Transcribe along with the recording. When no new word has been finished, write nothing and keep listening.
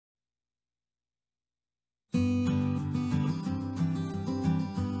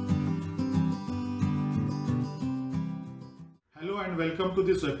welcome to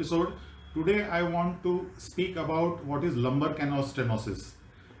this episode. Today I want to speak about what is lumbar canal stenosis.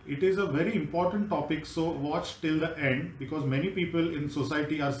 It is a very important topic, so watch till the end because many people in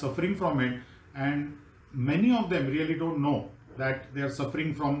society are suffering from it and many of them really don't know that they are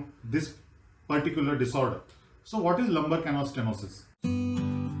suffering from this particular disorder. So what is lumbar canal stenosis?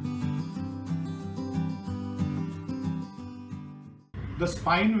 The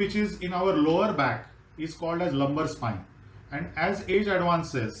spine which is in our lower back is called as lumbar spine, and as age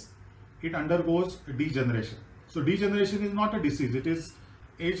advances it undergoes degeneration. So degeneration is not a disease, it is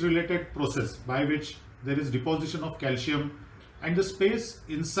age related process by which there is deposition of calcium and the space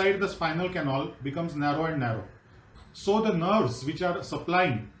inside the spinal canal becomes narrow and narrow. So the nerves which are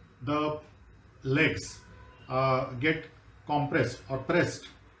supplying the legs get compressed or pressed,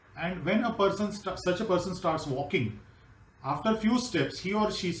 and when such a person starts walking, after few steps he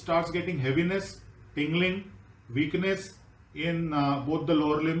or she starts getting heaviness, tingling, weakness in both the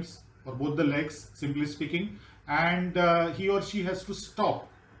lower limbs or both the legs, simply speaking, and he or she has to stop,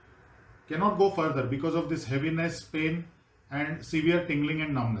 cannot go further because of this heaviness, pain and severe tingling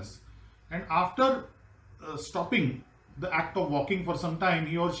and numbness. And after stopping the act of walking for some time,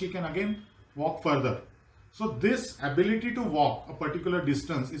 he or she can again walk further. So this ability to walk a particular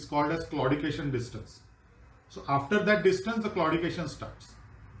distance is called as claudication distance. So after that distance, the claudication starts.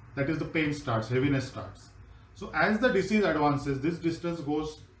 That is, the pain starts, heaviness starts. So as the disease advances, this distance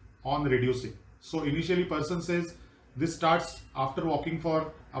goes on reducing. So initially person says this starts after walking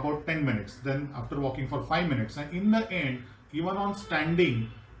for about 10 minutes, then after walking for 5 minutes, and in the end, even on standing,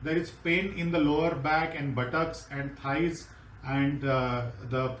 there is pain in the lower back and buttocks and thighs and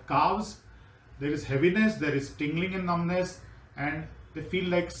the calves. There is heaviness, there is tingling and numbness, and they feel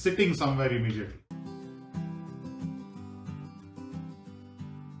like sitting somewhere immediately.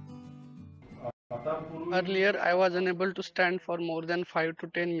 Earlier, I was unable to stand for more than 5 to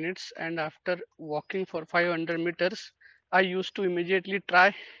 10 minutes, and after walking for 500 meters, I used to immediately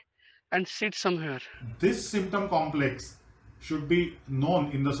try and sit somewhere. This symptom complex should be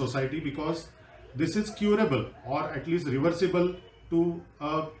known in the society because this is curable or at least reversible to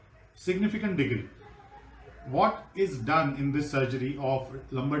a significant degree. What is done in this surgery of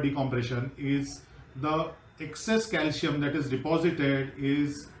lumbar decompression is the excess calcium that is deposited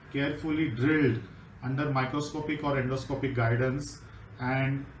is carefully drilled under microscopic or endoscopic guidance,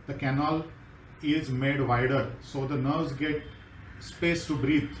 and the canal is made wider so the nerves get space to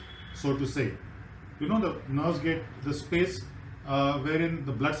breathe, so to say. You know, the nerves get the space wherein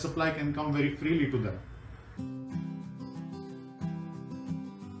the blood supply can come very freely to them.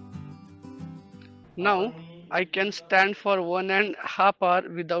 Now, I can stand for 1.5 hours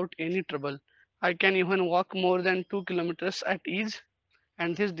without any trouble. I can even walk more than 2 kilometers at ease,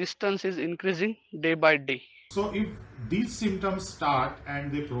 and this distance is increasing day by day. So if these symptoms start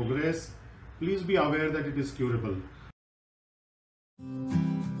and they progress, please be aware that it is curable.